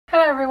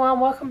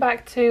everyone, welcome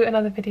back to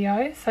another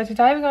video. So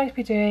today we're going to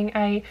be doing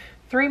a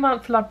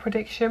 3-month love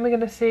prediction. We're going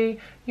to see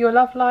your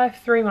love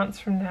life 3 months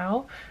from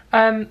now.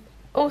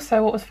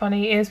 Also, what was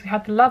funny is we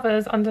had the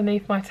lovers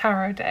underneath my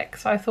tarot deck,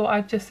 so I thought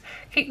I'd just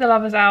keep the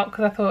lovers out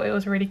because I thought it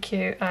was really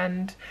cute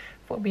and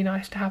thought it'd be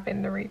nice to have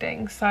in the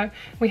reading. So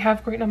we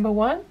have group number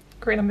 1,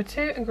 group number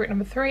 2 and group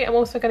number 3. I'm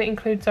also going to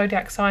include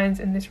zodiac signs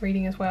in this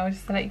reading as well,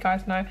 just to let you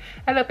guys know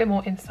a little bit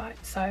more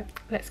insight. So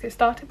let's get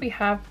started. We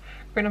have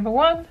group number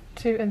 1,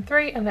 2 and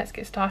 3, and let's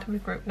get started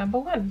with group number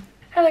 1.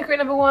 Hello group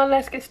number 1,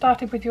 let's get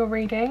started with your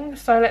reading.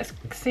 So let's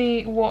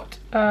see what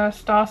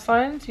star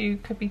signs you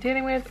could be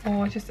dealing with,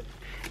 or just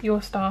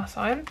your star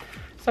sign.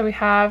 So we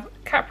have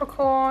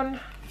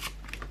Capricorn,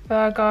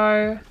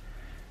 Virgo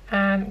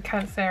and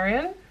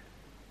Cancerian.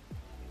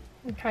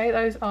 Okay,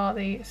 those are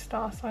the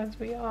star signs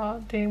we are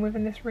dealing with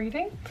in this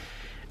reading.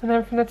 And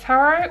then from the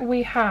tarot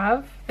we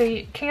have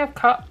the King of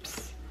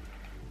Cups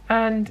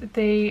and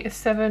the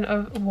 7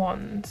 of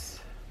Wands.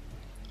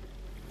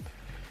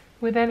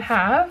 We then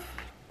have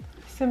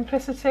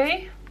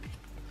Simplicity,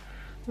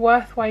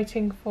 Worth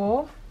Waiting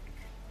For,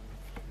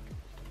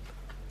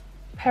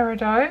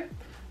 Peridot,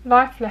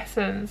 Life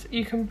Lessons.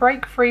 You can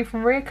break free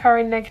from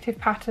recurring negative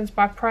patterns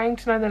by praying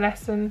to know the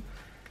lesson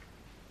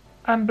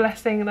and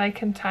blessing they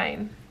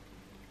contain.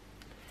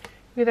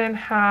 We then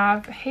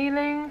have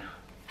Healing,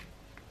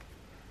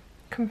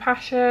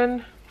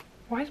 Compassion.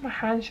 Why is my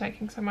hand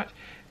shaking so much?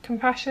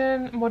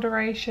 Compassion,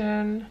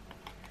 Moderation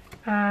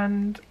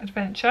and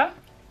Adventure.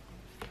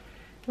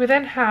 We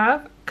then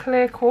have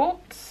Clear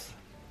Quartz.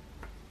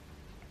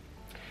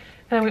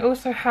 And we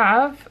also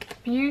have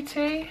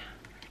Beauty,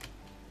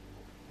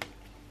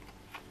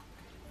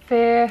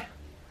 Fear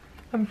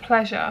and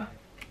Pleasure.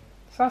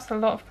 So that's a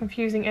lot of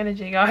confusing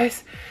energy,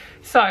 guys.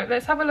 So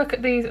let's have a look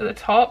at these at the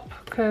top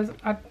because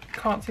I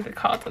can't see the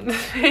cards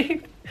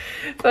underneath.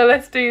 So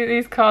let's do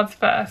these cards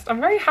first. I'm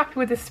very happy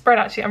with this spread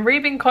actually. I'm really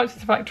being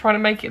conscious of like trying to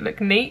make it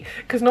look neat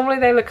because normally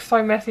they look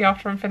so messy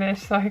after I'm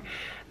finished. So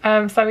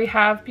we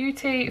have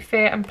Beauty,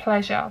 Fear and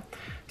Pleasure.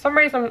 For some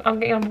reason I'm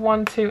getting number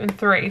 1, 2 and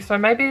 3. So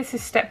maybe this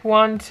is step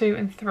 1, 2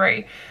 and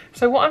 3.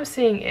 So what I'm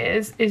seeing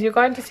is you're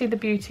going to see the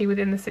beauty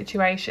within the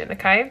situation,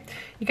 okay?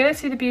 You're going to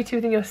see the beauty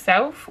within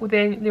yourself,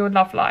 within your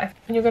love life.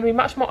 And you're going to be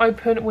much more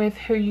open with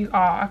who you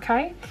are,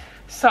 okay?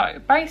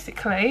 So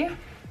basically,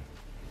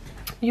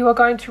 you are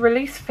going to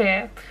release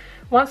fear.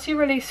 Once you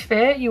release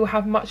fear, you will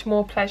have much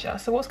more pleasure.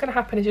 So what's going to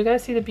happen is you're going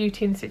to see the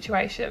beauty in the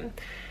situation.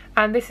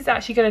 And this is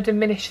actually going to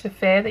diminish the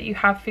fear that you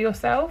have for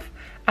yourself.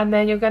 And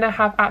then you're going to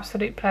have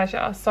absolute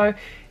pleasure. So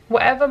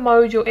whatever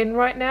mode you're in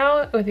right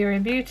now, whether you're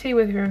in beauty,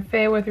 whether you're in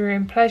fear, whether you're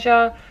in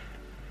pleasure,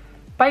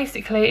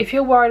 basically if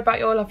you're worried about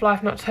your love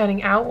life not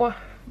turning out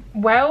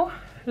well,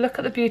 look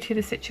at the beauty of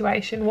the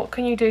situation. What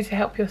can you do to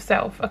help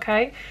yourself,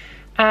 okay?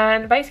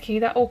 And basically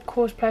that will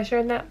cause pleasure,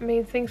 and that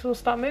means things will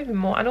start moving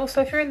more. And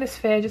also if you're in this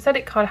fear, just let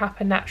it kind of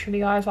happen naturally,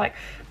 guys. Like,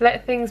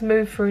 let things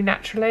move through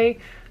naturally,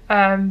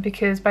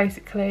 because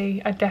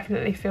basically I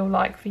definitely feel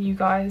like for you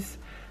guys,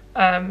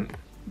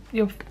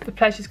 the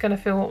pleasure is going to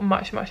feel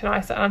much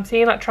nicer. And I'm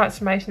seeing like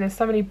transformation. There's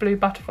so many blue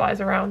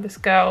butterflies around this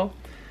girl,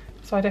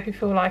 so I definitely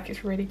feel like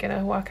it's really going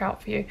to work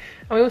out for you.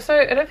 And we also,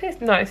 I don't think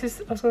it's, no, this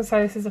is, I was going to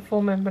say this is a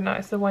full moon, but no,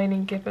 it's the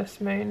waning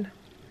gibbous moon.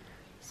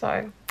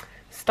 So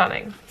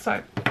stunning.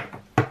 So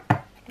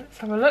let's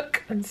have a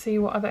look and see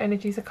what other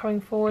energies are coming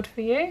forward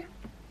for you.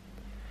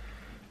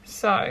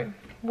 So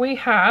we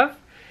have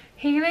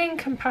Healing,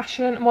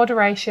 Compassion,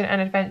 Moderation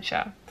and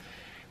Adventure.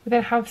 We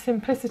then have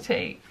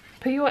Simplicity.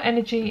 Put your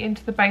energy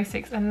into the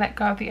basics and let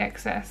go of the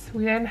excess.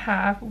 We then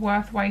have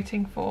Worth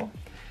Waiting For.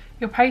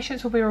 Your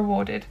patience will be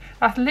rewarded.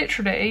 That's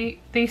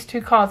literally, these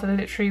two cards are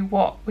literally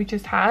what we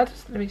just had.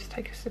 Let me just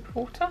take a sip of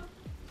water.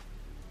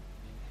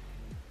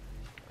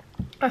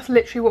 That's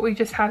literally what we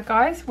just had,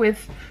 guys,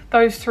 with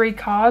those 3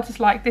 cards. It's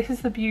like, this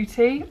is the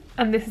beauty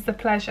and this is the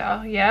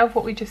pleasure, yeah, of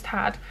what we just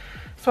had.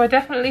 So I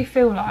definitely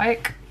feel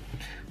like,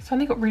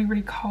 suddenly got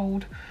really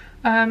cold.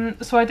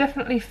 So I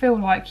definitely feel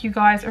like you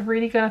guys are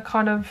really going to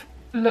kind of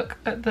look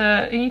at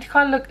you need to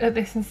kind of look at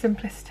this in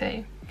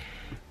simplicity.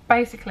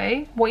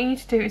 Basically, what you need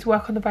to do is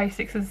work on the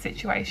basics of the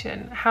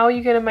situation. How are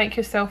you going to make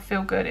yourself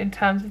feel good in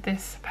terms of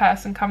this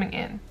person coming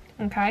in?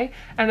 Okay,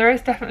 and there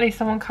is definitely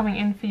someone coming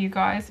in for you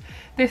guys.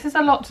 This is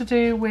a lot to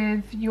do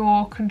with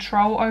your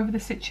control over the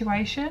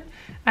situation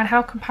and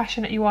how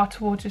compassionate you are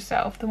towards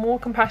yourself. The more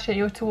compassionate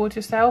you're towards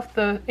yourself,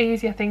 the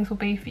easier things will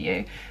be for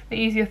you. The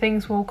easier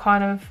things will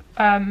kind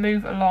of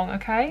move along,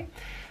 okay?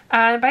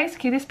 And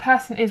basically this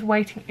person is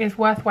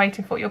worth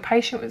waiting for. Your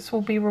patience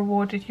will be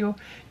rewarded.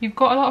 You've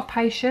got a lot of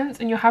patience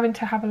and you're having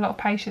to have a lot of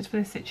patience for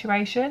this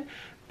situation,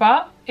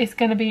 but it's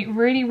going to be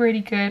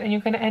really good, and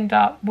you're going to end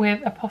up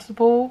with a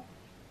possible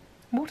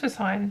water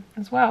sign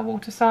as well,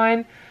 water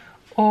sign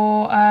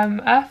or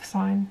earth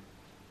sign.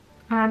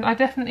 And I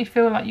definitely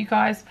feel like you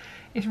guys,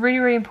 it's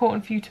really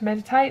important for you to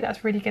meditate.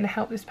 That's really going to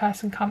help this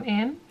person come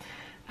in.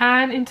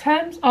 And in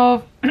terms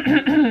of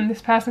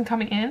this person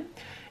coming in,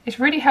 it's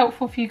really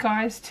helpful for you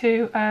guys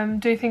to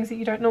do things that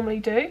you don't normally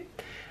do.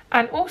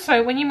 And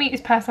also, when you meet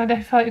this person, I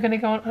definitely feel like you're going to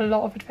go on a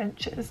lot of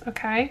adventures,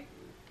 okay?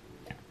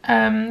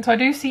 So I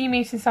do see you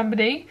meeting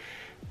somebody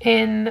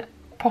in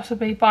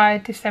possibly by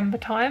December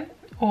time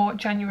or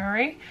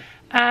January.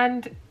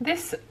 And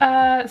this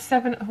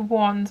Seven of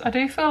Wands, I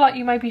do feel like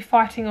you may be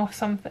fighting off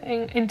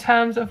something in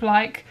terms of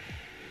like,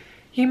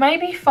 you may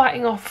be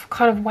fighting off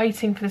kind of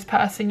waiting for this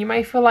person. You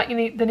may feel like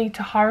they need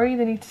to hurry,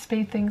 they need to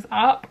speed things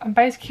up. And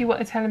basically what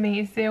they're telling me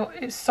is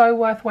it's so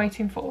worth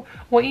waiting for.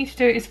 What you need to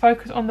do is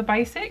focus on the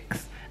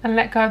basics and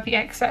let go of the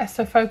excess.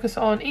 So focus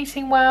on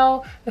eating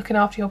well, looking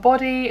after your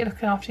body,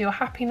 looking after your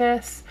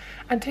happiness,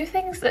 and do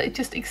things that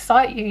just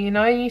excite you, you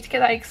know? You need to get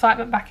that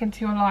excitement back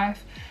into your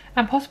life.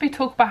 And possibly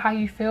talk about how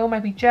you feel,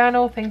 maybe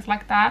journal, things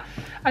like that.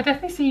 I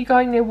definitely see you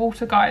going near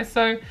water, guys.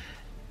 So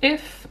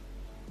if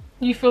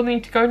you feel the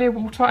need to go near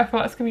water, I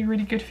feel like it's going to be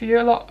really good for you.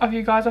 A lot of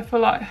you guys, I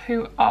feel like,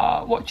 who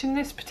are watching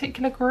this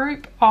particular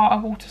group are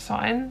a water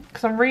sign,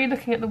 because I'm really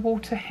looking at the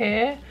water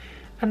here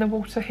and the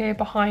water here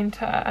behind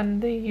her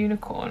and the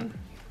unicorn.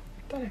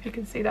 Don't know if you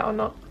can see that or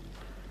not.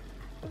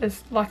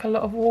 There's like a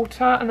lot of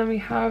water, and then we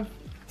have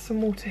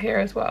some water here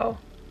as well.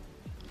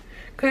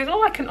 Because it's not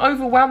like an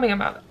overwhelming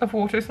amount of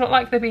water. It's not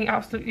like they're being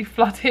absolutely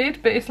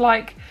flooded, but it's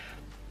like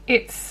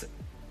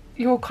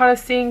you're kind of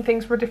seeing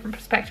things from a different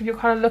perspective. You're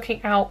kind of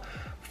looking out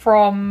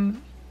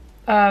from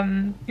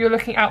the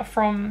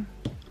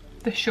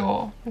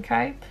shore,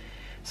 okay?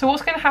 So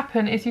what's going to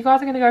happen is you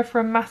guys are going to go for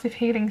a massive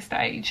healing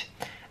stage.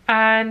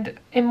 And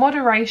in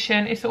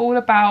moderation, it's all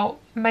about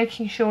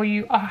making sure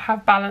you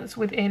have balance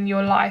within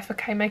your life,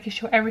 okay? Making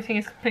sure everything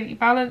is completely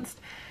balanced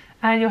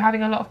and you're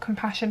having a lot of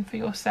compassion for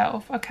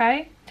yourself,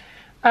 okay?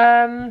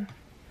 Yeah,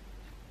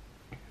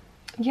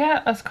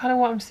 that's kind of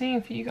what I'm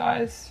seeing for you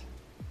guys.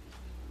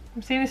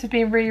 I'm seeing this as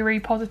being really, really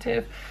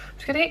positive. I'm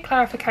just going to get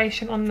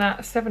clarification on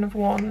that Seven of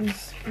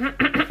Wands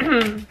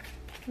and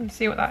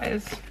see what that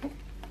is.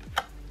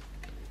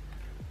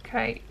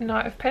 Okay,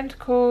 Knight of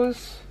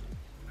Pentacles,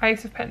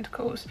 Ace of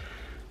Pentacles.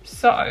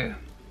 So,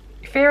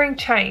 fearing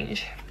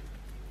change.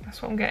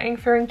 That's what I'm getting.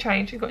 Fearing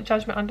change. You've got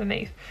Judgment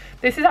underneath.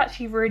 This is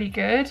actually really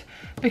good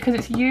because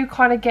it's you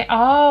kind of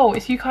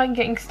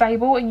getting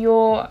stable, and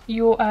your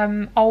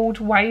old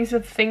ways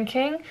of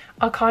thinking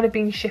are kind of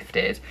being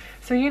shifted.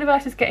 So the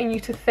universe is getting you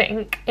to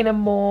think in a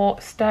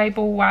more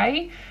stable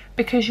way,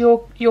 because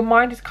your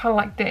mind is kind of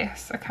like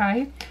this,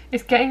 okay?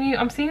 It's getting you,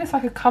 I'm seeing this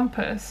like a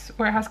compass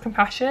where it has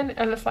compassion.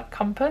 It looks like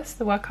compass,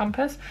 the word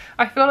compass.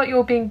 I feel like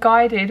you're being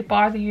guided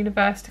by the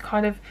universe to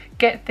kind of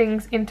get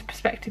things into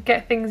perspective,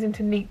 get things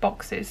into neat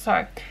boxes.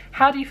 So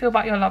how do you feel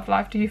about your love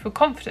life? Do you feel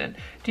confident?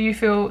 Do you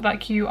feel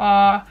like you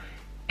are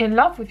in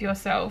love with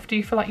yourself? Do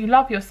you feel like you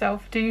love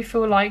yourself? Do you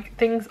feel like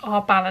things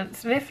are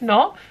balanced? And if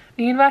not,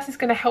 the universe is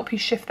going to help you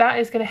shift that.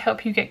 It's going to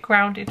help you get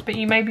grounded, but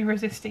you may be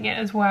resisting it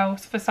as well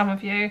for some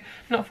of you,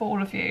 not for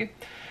all of you.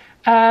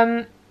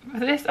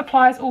 This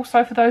applies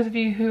also for those of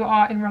you who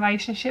are in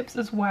relationships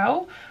as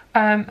well.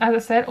 As I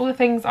said, all the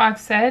things I've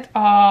said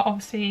are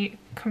obviously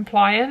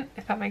compliant,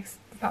 if that's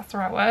the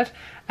right word.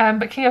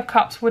 But King of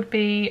Cups would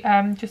be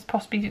just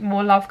possibly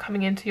more love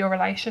coming into your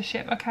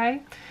relationship,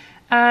 okay?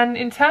 And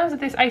in terms of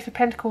this Ace of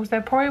Pentacles,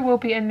 there probably will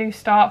be a new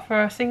start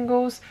for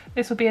singles.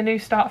 This will be a new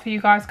start for you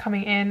guys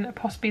coming in,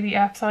 possibly the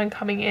earth sign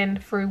coming in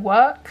through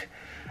work,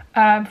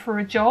 for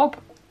a job.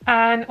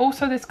 And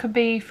also this could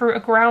be through a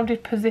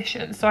grounded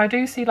position. So I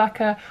do see like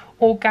a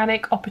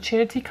organic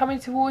opportunity coming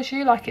towards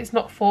you, like it's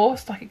not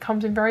forced, like it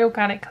comes in very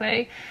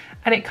organically.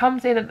 And it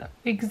comes in at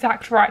the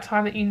exact right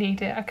time that you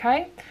need it,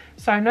 okay?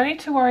 So no need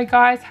to worry,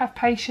 guys. Have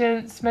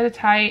patience,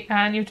 meditate,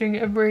 and you're doing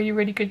a really,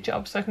 really good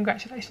job. So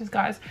congratulations,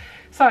 guys.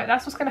 So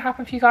that's what's going to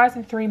happen for you guys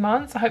in 3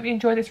 months. I hope you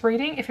enjoyed this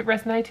reading. If it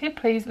resonated,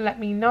 please let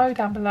me know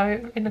down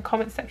below in the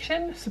comment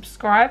section.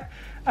 Subscribe,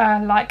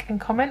 like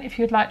and comment if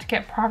you'd like to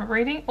get private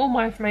reading. All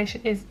my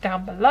information is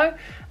down below.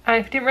 And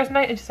if it didn't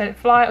resonate, I just said it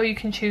fly, or you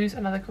can choose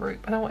another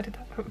group. I don't know what I did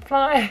that.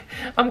 Fly.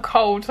 I'm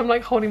cold, so I'm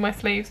like holding my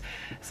sleeves.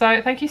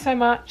 So thank you so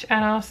much,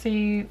 and I'll see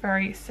you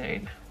very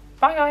soon.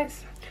 Bye,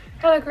 guys.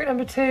 Hello, group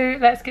number 2.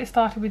 Let's get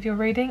started with your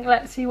reading.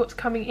 Let's see what's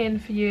coming in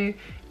for you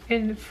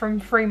from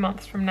 3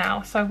 months from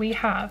now. So we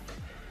have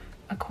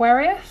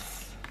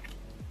Aquarius,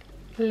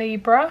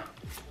 Libra,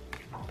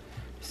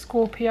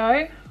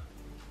 Scorpio,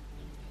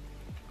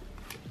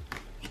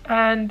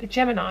 and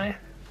Gemini.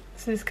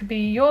 So this could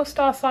be your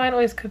star sign,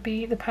 or this could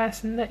be the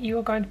person that you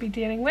are going to be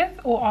dealing with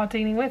or are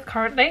dealing with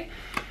currently.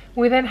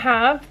 We then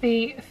have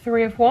the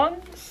Three of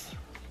Wands,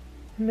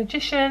 the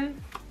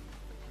Magician,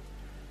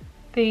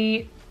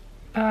 the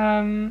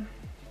Nine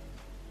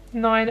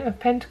of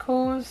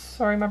Pentacles.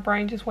 Sorry, my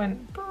brain just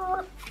went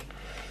brrr.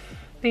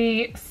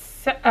 The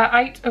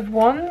Eight of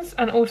Wands,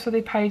 and also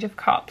the Page of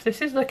Cups.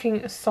 This is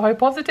looking so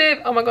positive.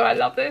 Oh my god, I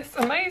love this.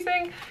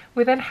 Amazing.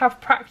 We then have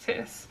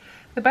Practice.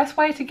 The best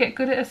way to get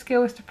good at a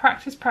skill is to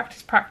practice,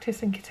 practice,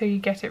 practice until you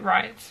get it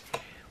right.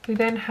 We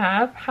then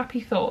have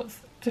Happy Thoughts.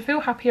 To feel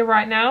happier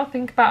right now,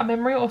 think about a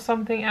memory or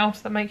something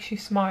else that makes you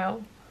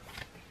smile.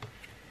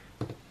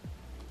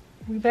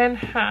 We then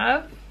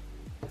have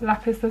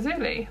Lapis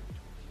Lazuli.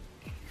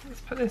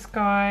 Let's put this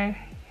guy,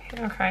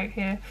 okay,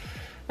 here.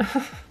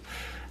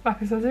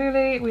 Lapis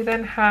lazuli. We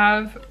then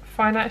have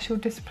financial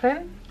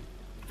discipline,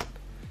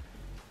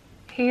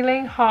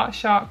 healing heart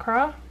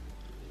chakra,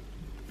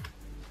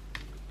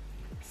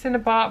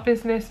 Cinnabar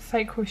business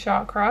sacral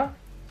chakra,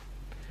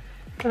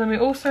 and then we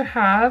also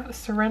have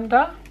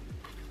surrender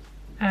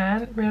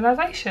and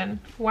realization.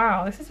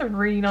 Wow, this is a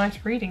really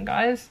nice reading,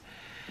 guys.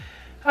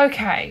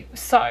 Okay,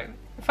 so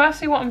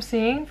firstly what I'm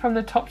seeing from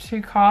the top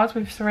two cards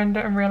with surrender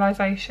and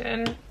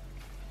realization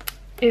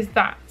is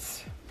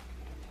that,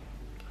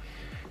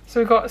 so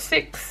we've got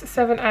 6,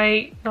 7,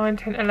 8, 9,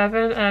 10,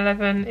 11, and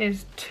 11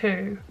 is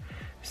 2.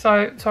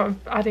 So I'm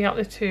adding up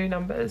the two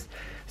numbers.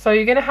 So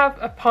you're going to have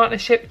a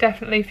partnership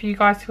definitely for you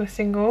guys who are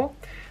single.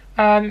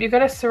 You're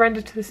going to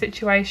surrender to the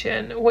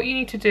situation. What you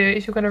need to do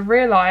is you're going to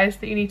realise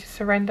that you need to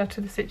surrender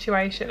to the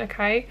situation,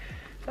 okay?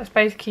 That's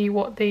basically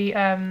what the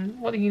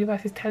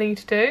universe is telling you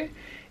to do.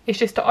 It's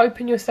just to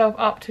open yourself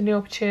up to new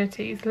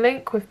opportunities,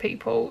 link with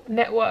people,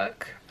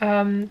 network.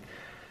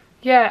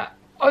 Yeah,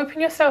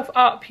 open yourself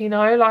up, you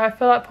know. Like, I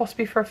feel like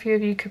possibly for a few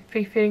of you could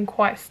be feeling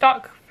quite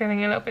stuck,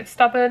 feeling a little bit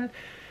stubborn.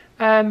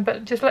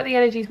 But just let the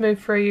energies move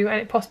through you, and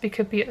it possibly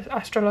could be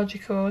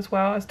astrological as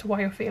well as to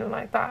why you're feeling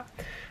like that.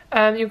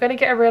 You're going to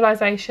get a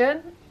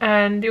realisation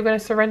and you're going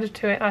to surrender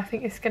to it. I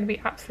think it's going to be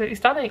absolutely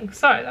stunning.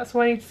 So that's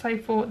what I need to say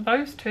for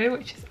those two,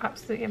 which is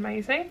absolutely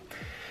amazing.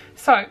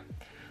 So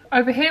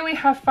over here we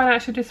have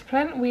financial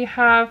discipline, we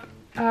have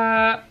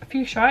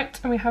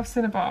Fuchsite, and we have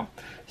Cinnabar.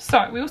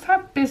 So we also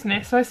have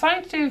business. So it's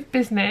something to do with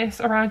business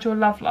around your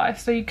love life.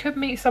 So you could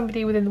meet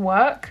somebody within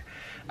work,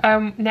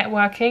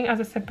 networking, as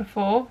I said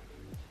before,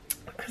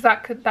 because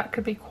that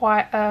could be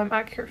quite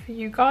accurate for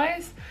you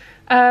guys.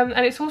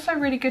 And it's also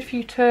really good for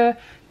you to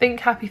think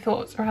happy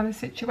thoughts around the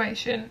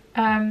situation.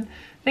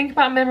 Think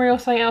about a memory or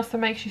something else that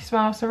makes you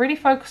smile. So really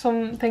focus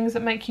on things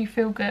that make you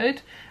feel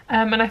good.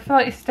 And I feel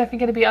like it's definitely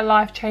going to be a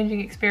life-changing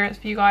experience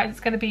for you guys.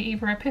 It's going to be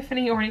either an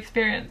epiphany or an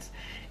experience.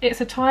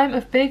 It's a time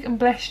of big and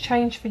blessed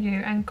change for you,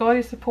 and God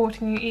is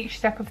supporting you each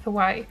step of the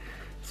way.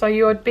 So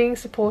you are being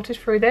supported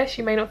through this.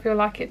 You may not feel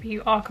like it, but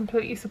you are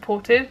completely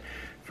supported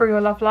through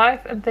your love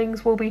life, and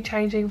things will be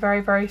changing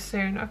very, very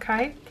soon,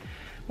 okay?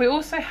 We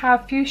also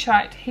have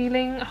Fuchsite,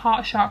 healing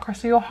heart chakra.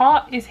 So your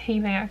heart is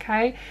healing,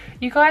 okay?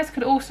 You guys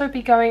could also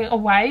be going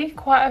away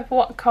quite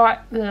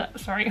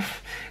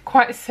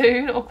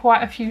soon, or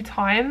quite a few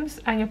times,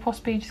 and you're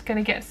possibly just going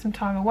to get some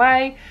time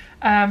away,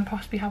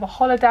 possibly have a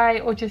holiday,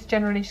 or just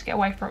generally just get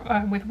away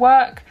from with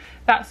work,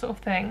 that sort of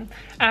thing.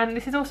 And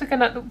this is also going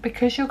to,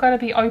 because you're going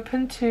to be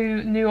open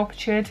to new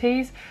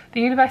opportunities,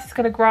 the universe is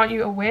going to grant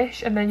you a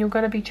wish, and then you're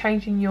going to be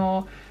changing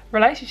your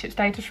relationship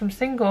status from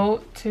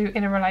single to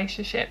in a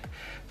relationship.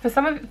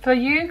 For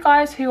you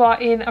guys who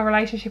are in a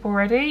relationship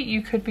already,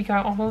 you could be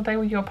going on holiday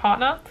with your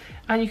partner,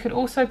 and you could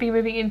also be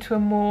moving into a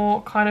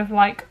more kind of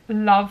like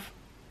love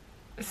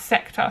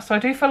sector. So I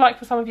do feel like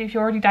for some of you, if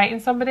you're already dating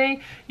somebody,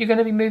 you're going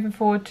to be moving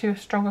forward to a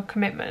stronger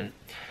commitment.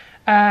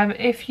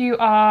 If you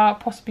are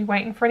possibly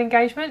waiting for an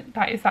engagement,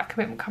 that is that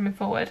commitment coming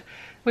forward.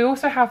 We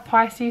also have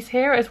Pisces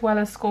here as well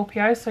as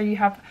Scorpio. So you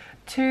have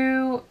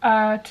two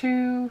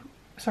water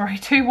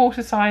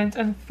signs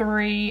and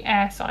 3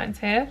 air signs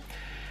here.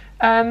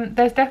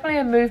 There's definitely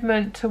a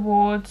movement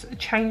towards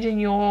changing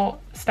your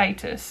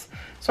status.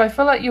 So I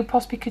feel like you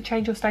possibly could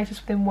change your status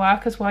within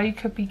work as well. You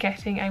could be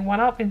getting a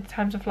 1-up in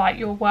terms of like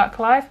your work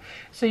life.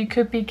 So you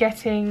could be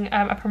getting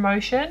a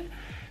promotion,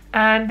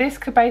 and this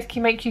could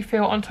basically make you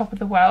feel on top of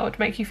the world,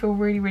 make you feel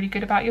really, really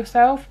good about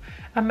yourself,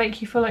 and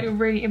make you feel like you're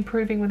really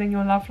improving within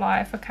your love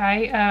life,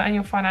 okay, and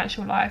your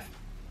financial life.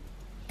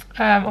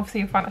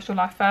 Obviously your financial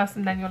life first,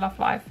 and then your love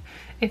life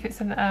if it's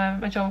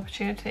a job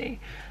opportunity.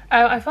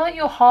 I feel like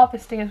you're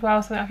harvesting as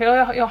well. So I feel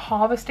like you're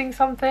harvesting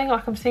something.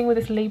 Like I'm seeing with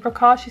this Libra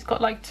card, she's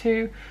got like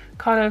 2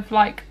 kind of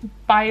like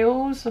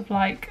bales of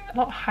like,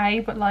 not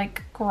hay, but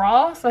like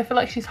grass. I feel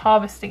like she's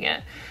harvesting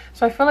it.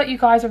 So I feel like you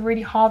guys are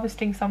really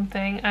harvesting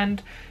something,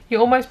 and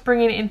you're almost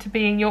bringing it into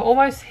being.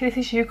 This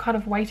is you kind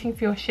of waiting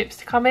for your ships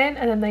to come in,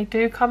 and then they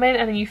do come in,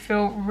 and then you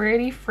feel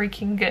really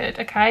freaking good,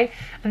 okay?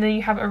 And then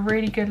you have a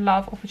really good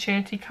love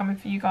opportunity coming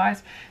for you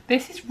guys.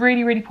 This is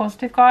really, really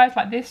positive, guys.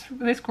 Like this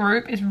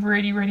group is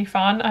really, really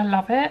fun. I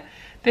love it.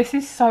 This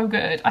is so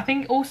good. I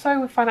think also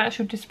with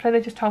financial discipline,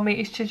 they just told me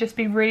is to just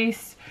be really,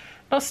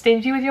 not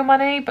stingy with your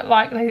money, but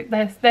like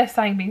they're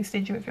saying being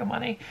stingy with your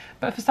money.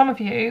 But for some of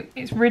you,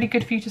 it's really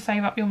good for you to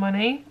save up your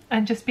money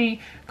and just be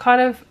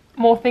kind of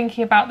more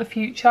thinking about the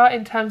future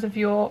in terms of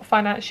your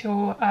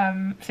financial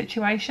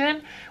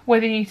situation,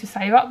 whether you need to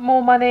save up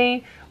more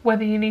money,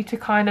 whether you need to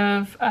kind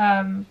of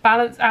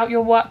balance out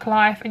your work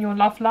life and your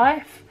love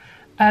life.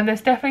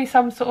 There's definitely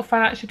some sort of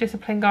financial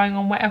discipline going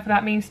on, whatever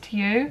that means to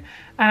you.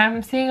 And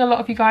I'm seeing a lot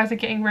of you guys are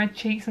getting red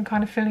cheeks and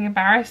kind of feeling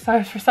embarrassed.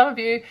 So for some of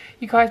you,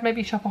 you guys may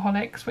be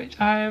shopaholics, which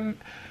I'm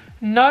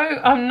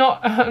not.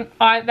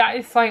 That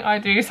is something I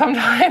do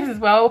sometimes as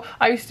well.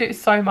 I used to do it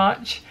so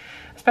much.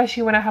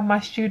 especially when I had my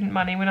student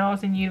money when I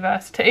was in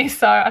university.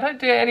 So I don't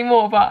do it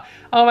anymore, but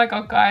oh my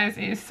god guys,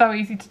 it is so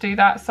easy to do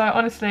that. So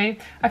honestly,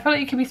 I feel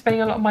like you could be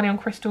spending a lot of money on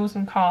crystals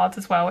and cards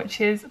as well,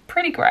 which is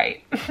pretty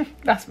great.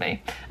 That's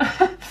me.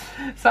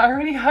 So I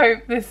really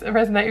hope this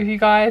resonated with you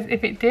guys.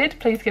 If it did,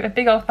 please give it a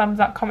big old thumbs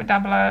up, comment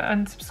down below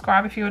and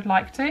subscribe if you would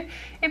like to.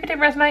 If it did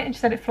resonate and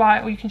just let it fly,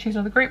 or you can choose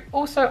another group.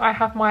 Also, I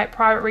have my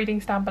private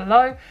readings down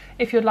below.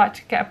 If you'd like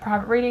to get a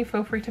private reading,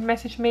 feel free to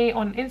message me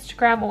on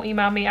Instagram or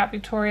email me at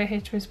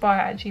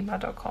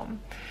victoriaheretoinspire@gmail.com.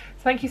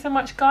 So thank you so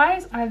much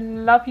guys. I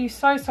love you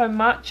so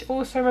much.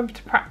 Also remember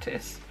to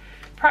practice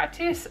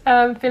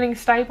feeling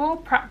stable,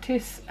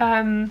 practice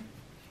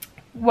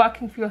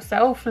working for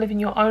yourself, living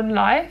your own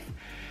life,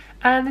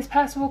 and this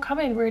person will come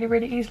in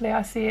really easily.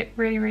 I see it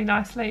really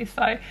nicely.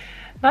 So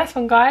nice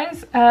one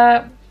guys.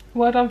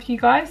 Well done for you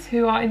guys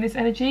who are in this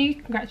energy.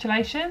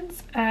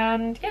 Congratulations.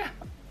 And yeah,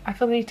 I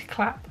feel the need to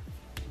clap.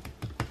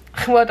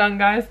 Well done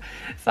guys.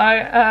 So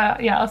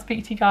yeah, I'll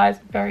speak to you guys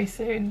very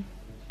soon.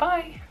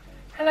 Bye.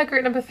 Hello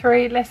group number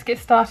 3, let's get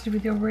started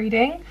with your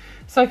reading.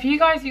 So for you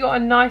guys, you got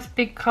a nice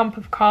big clump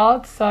of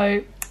cards,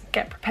 so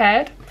get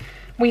prepared.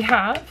 We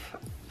have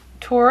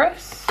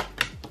Taurus,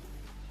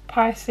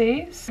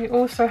 Pisces, we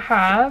also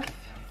have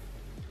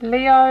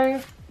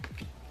Leo,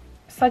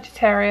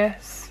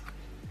 Sagittarius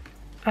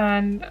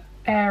and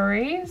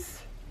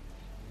Aries.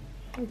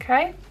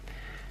 Okay,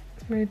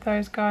 let's move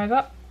those guys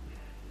up.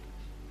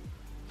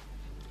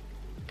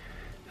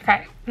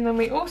 Okay, and then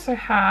we also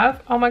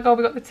have, oh my god,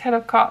 we got the 10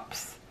 of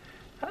Cups.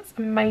 That's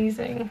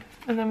amazing.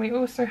 And then we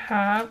also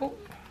have, oh,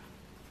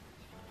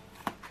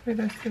 move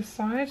those to the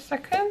side a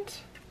second.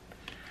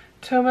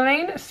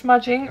 Tourmaline,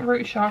 Smudging,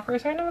 Root Chakra.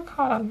 Is there another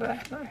card under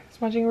there? No.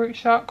 Smudging, Root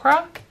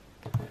Chakra.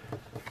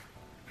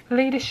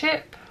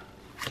 Leadership.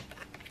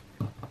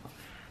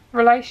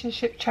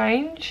 Relationship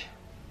Change.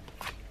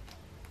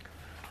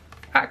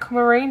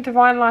 Aquamarine,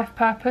 Divine Life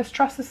Purpose.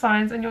 Trust the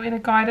signs and your inner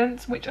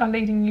guidance which are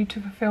leading you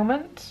to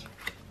fulfillment.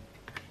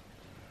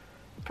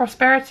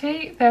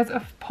 Prosperity, there's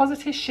a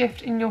positive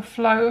shift in your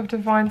flow of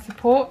divine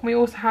support. We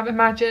also have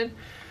Imagine.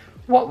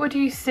 What would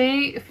you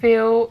see,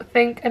 feel,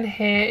 think and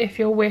hear if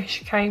your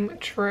wish came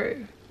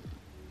true?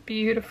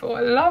 Beautiful.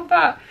 I love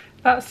that.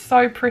 That's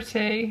so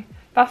pretty.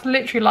 That's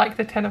literally like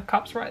the 10 of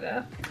Cups right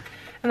there.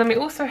 And then we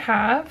also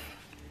have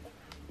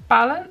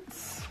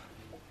Balance,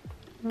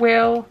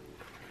 Will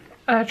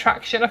and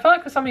Attraction. I feel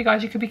like for some of you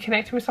guys, you could be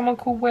connecting with someone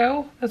called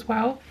Will as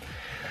well.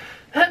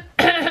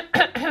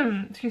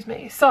 Excuse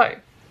me. So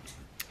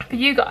for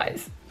you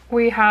guys,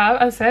 we have,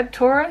 as I said,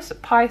 Taurus,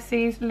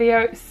 Pisces,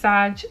 Leo,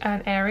 Sag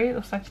and Aries,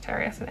 or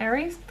Sagittarius and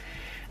Aries.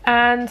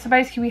 And so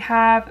basically we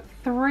have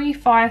 3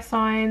 fire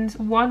signs,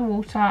 1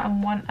 water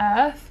and 1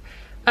 earth.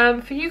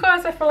 For you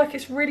guys, I feel like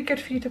it's really good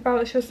for you to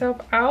balance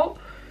yourself out.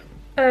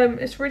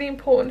 It's really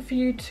important for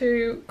you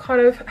to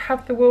kind of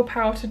have the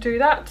willpower to do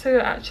that,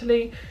 to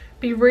actually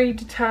be really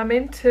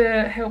determined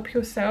to help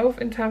yourself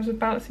in terms of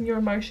balancing your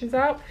emotions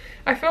out.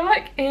 I feel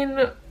like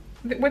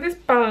with this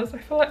balance, I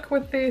feel like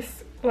with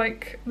this,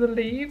 like the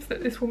leaves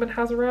that this woman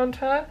has around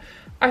her,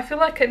 I feel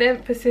like an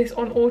emphasis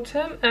on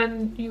autumn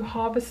and you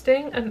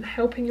harvesting and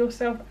helping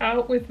yourself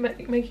out with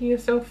making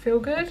yourself feel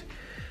good.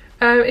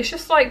 It's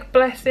just like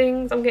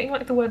blessings. I'm getting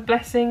like the word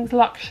blessings,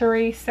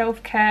 luxury,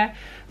 self-care.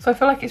 So I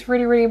feel like it's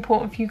really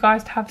important for you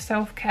guys to have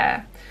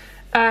self-care.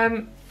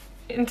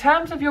 In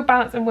terms of your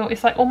balance and will,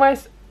 it's like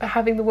almost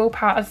having the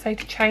willpower, as I say,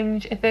 to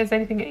change if there's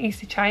anything that needs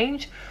to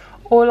change,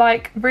 or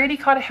like really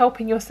kind of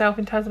helping yourself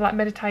in terms of like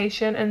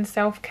meditation and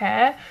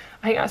self-care.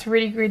 I think that's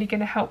really going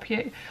to help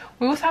you.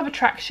 We also have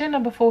Attraction,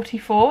 number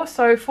 44.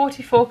 So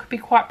 44 could be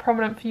quite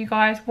prominent for you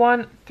guys.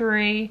 1,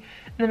 3, and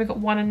then we've got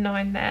 1 and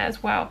 9 there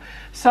as well.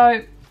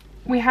 So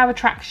we have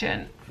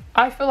Attraction.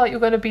 I feel like you're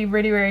going to be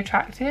really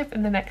attractive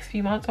in the next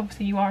few months.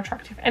 Obviously you are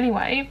attractive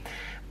anyway,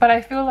 but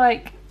I feel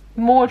like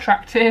more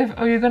attractive,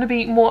 or you're going to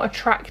be more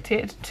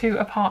attracted to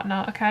a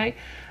partner. Okay,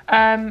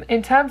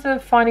 in terms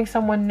of finding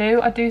someone new,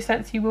 I do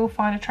sense you will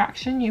find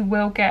attraction. You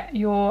will get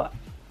your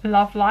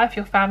love life,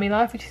 your family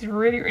life, which is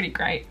really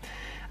great.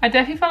 I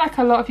definitely feel like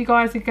a lot of you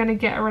guys are going to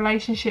get a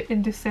relationship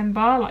in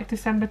December. Like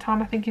December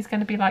time, I think is going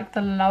to be like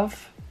the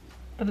love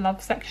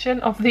section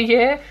of the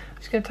year. I'm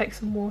just going to take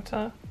some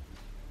water.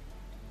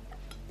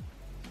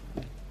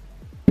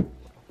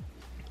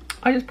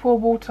 I just pour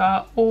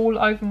water all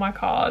over my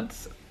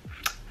cards.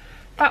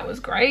 That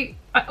was great.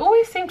 I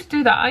always seem to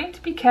do that. I need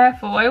to be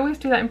careful. I always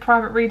do that in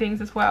private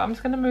readings as well. I'm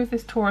just going to move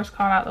this Taurus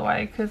card out of the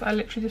way because I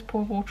literally just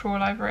poured water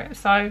all over it.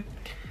 So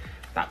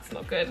that's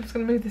not good. I'm just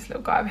going to move this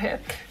little guy over here.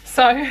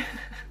 So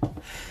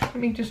let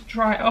me just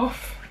dry it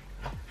off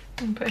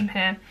and put him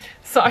here.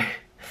 So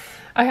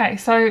okay,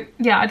 so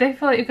yeah, I do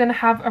feel like you're going to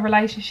have a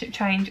relationship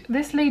change.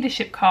 This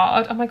leadership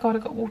card, oh my god, I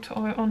got water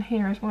on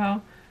here as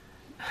well.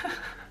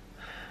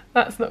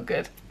 That's not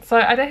good. So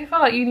I definitely feel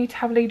like you need to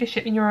have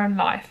leadership in your own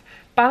life.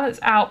 balance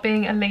out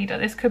being a leader.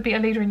 This could be a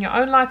leader in your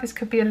own life, this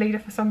could be a leader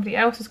for somebody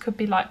else, this could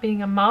be like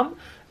being a mum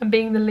and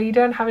being the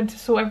leader and having to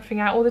sort everything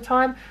out all the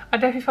time. I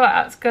definitely feel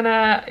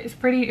like it's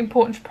really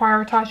important to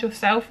prioritise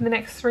yourself in the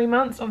next 3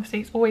 months. Obviously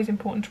it's always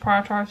important to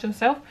prioritise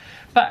yourself,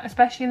 but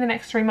especially in the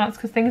next 3 months,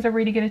 because things are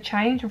really going to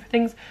change, and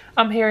things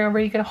I'm hearing are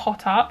really going to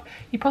hot up.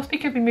 You possibly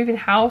could be moving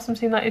house. I'm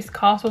seeing like this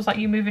castle's like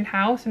you moving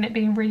house and it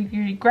being really,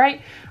 really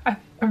great.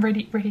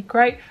 Really, really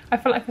great. I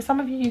feel like for some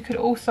of you, you could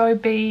also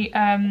be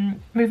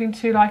moving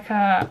to like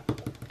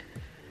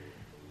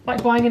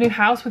buying a new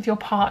house with your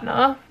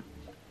partner.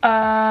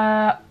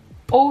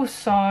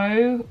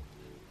 Also,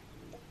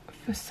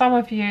 for some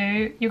of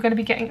you, you're going to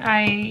be getting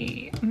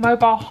a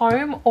mobile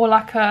home or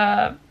like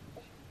a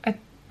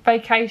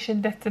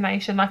vacation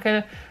destination, like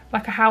a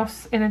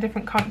house in a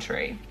different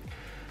country.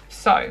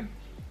 So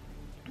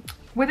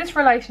with this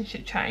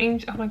relationship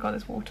change, oh my god,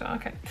 there's water,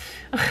 okay.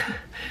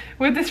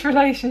 With this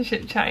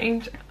relationship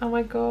change, oh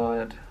my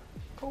god,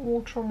 got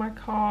water on my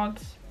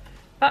cards.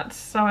 That's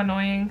so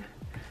annoying.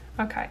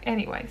 Okay,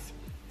 anyways,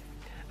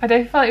 I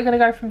don't feel like you're going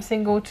to go from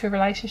single to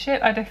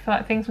relationship. I don't feel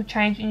like things will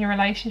change in your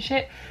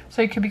relationship.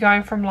 So you could be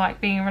going from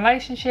like being in a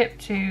relationship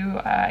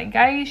to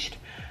engaged,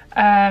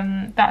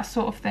 that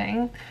sort of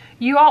thing.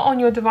 You are on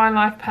your divine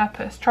life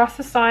purpose. Trust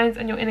the signs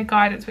and your inner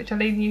guidance which are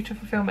leading you to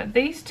fulfillment.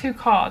 These two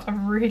cards are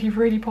really,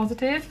 really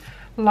positive.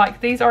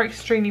 Like, these are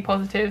extremely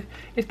positive.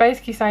 It's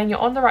basically saying you're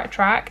on the right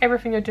track,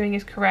 everything you're doing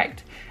is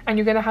correct, and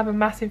you're going to have a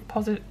massive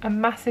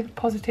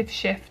positive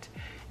shift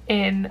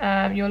in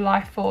your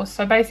life force.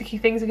 So basically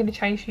things are going to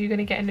change for you. You're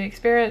going to get a new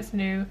experience,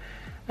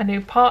 a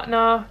new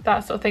partner, that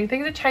sort of thing.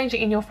 Things are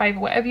changing in your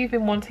favour. Whatever you've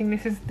been wanting,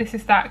 this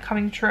is that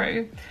coming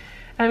true.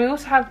 And we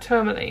also have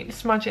tourmaline,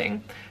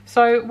 smudging.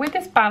 So with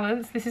this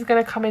balance, this is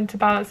going to come into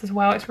balance as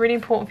well. It's really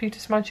important for you to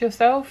smudge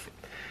yourself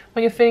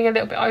when you're feeling a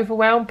little bit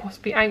overwhelmed,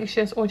 possibly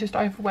anxious or just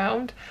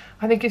overwhelmed.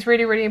 I think it's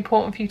really, really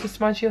important for you to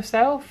smudge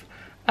yourself,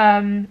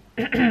 for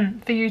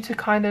you to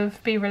kind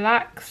of be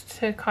relaxed,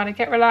 to kind of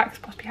get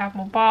relaxed, possibly have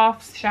more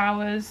baths,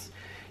 showers.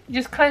 You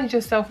just cleanse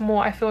yourself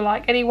more. I feel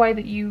like any way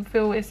that you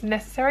feel is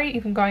necessary,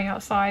 even going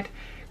outside,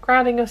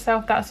 grounding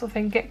yourself, that sort of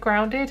thing. Get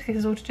grounded. This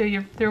is all to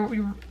do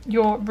with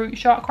your root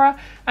chakra,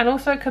 and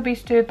also it could be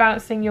to do with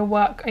balancing your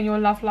work and your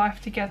love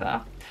life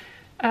together.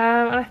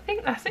 And I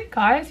think that's it,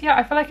 guys. Yeah,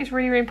 I feel like it's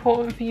really, really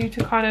important for you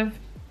to kind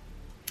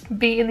of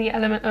be in the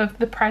element of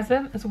the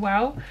present as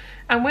well.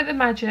 And with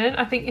Imagine,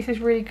 I think this is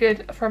really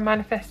good for a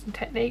manifesting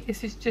technique.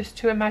 This is just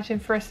to imagine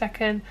for a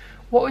second,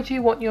 what would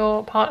you want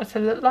your partner to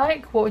look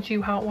like? What would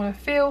you want to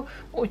feel?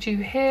 What would you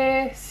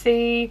hear,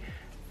 see,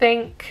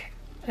 think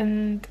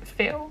and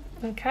feel?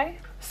 Okay,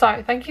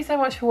 so thank you so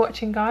much for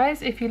watching,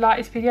 guys. If you like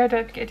this video,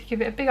 don't forget to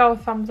give it a big old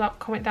thumbs up,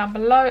 comment down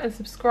below and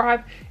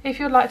subscribe. If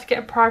you'd like to get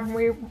a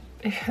private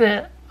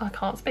I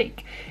can't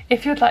speak.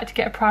 If you'd like to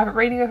get a private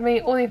reading with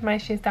me, all the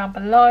information is down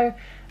below.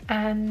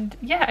 And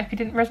yeah, if you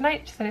didn't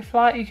resonate, just let it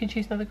fly. You can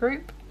choose another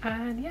group.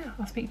 And yeah,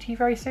 I'll speak to you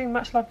very soon.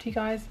 Much love to you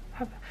guys.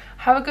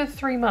 Have a good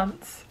 3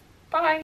 months. Bye.